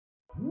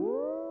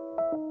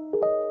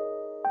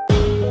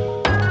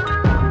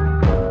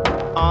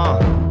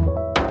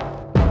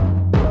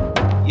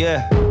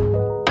Yeah.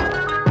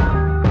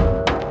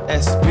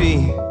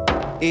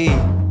 SBE.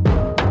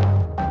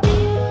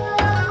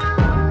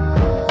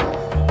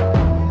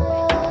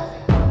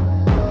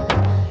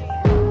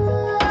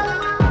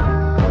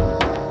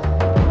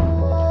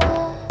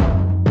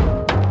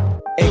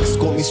 X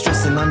got me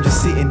stressing, I'm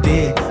just sitting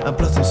there. And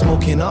plus I'm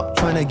smoking up,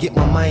 trying to get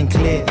my mind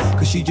clear.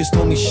 Cause she just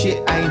told me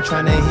shit I ain't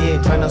trying to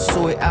hear. Trying to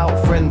sort it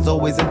out, friends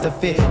always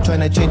interfere. Trying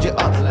to change it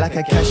up like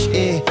a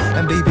cashier.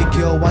 And baby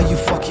girl, why you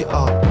fuck it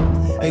up?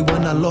 Hey,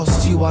 when I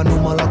lost you, I knew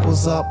my luck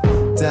was up.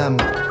 Damn,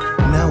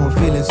 now I'm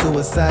feeling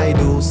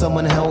suicidal.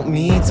 Someone help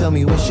me, tell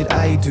me what should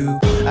I do?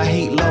 I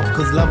hate love,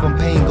 cause love and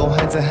pain go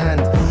hand to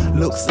hand.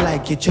 Looks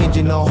like you're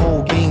changing the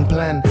whole game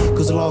plan.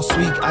 Cause last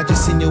week I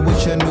just seen you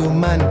with your new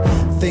man.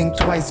 Think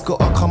twice,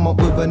 gotta come up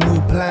with a new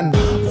plan.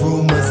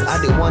 Rumors,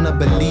 I didn't wanna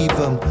believe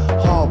them.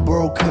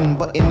 Heartbroken,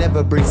 but it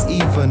never breaks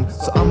even.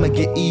 So I'ma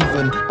get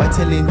even by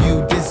telling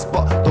you this,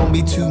 but don't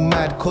be too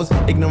mad, cause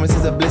ignorance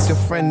is a bliss. Your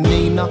friend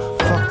Nina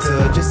fucked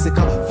her,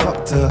 Jessica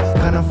fucked her.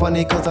 Kinda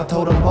funny cause I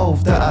told them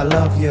both that I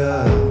love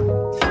ya.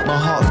 My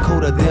heart's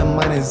colder than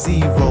mine is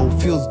zero.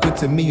 Feels good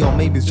to me, or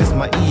maybe it's just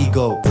my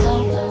ego.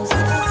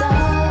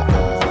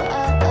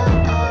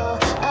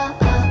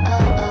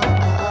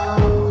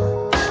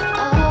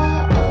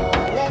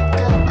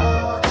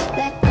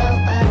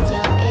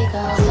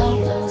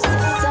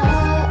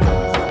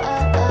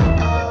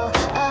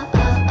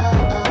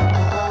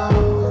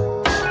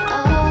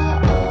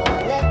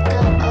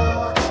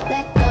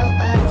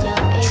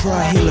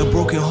 Try heal a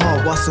broken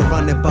heart while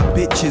surrounded by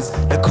bitches.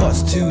 The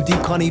cut's too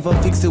deep, can't even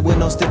fix it with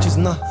no stitches.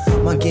 Nah,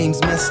 my game's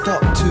messed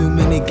up, too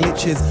many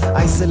glitches.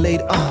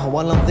 Isolate,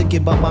 while I'm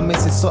thinking about my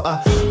missus. So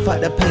I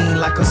fight the pain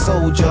like a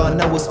soldier.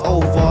 Now it's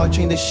over,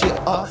 chain the shit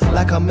up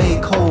like a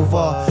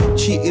makeover.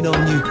 Cheated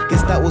on you,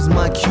 guess that was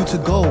my cue to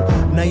go.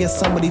 Now you're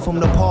somebody from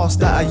the past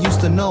that I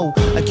used to know.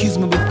 Accused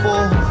me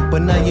before,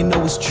 but now you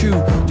know it's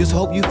true. Just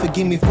hope you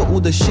forgive me for all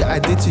the shit I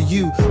did to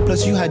you.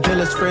 Plus you had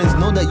jealous friends,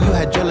 know that you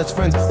had jealous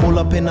friends. All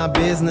up in our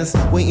business,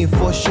 waiting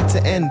for shit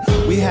to end.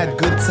 We had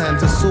good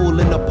times, it's all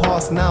in the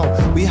past now.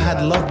 We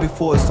had love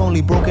before, it's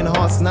only broken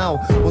hearts now.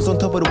 Was on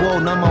top of the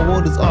world, now my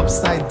world is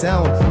upside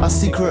down. Our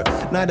secret,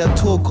 now the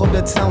talk of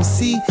the town.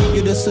 See,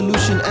 you're the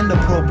solution and the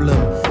problem.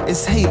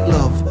 It's hate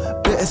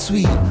love,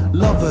 bittersweet.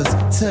 Lovers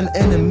turn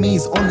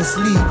enemies,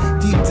 honestly.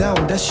 Deep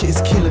down, that shit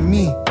is killing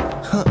me.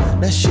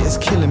 That shit is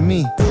killing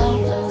me.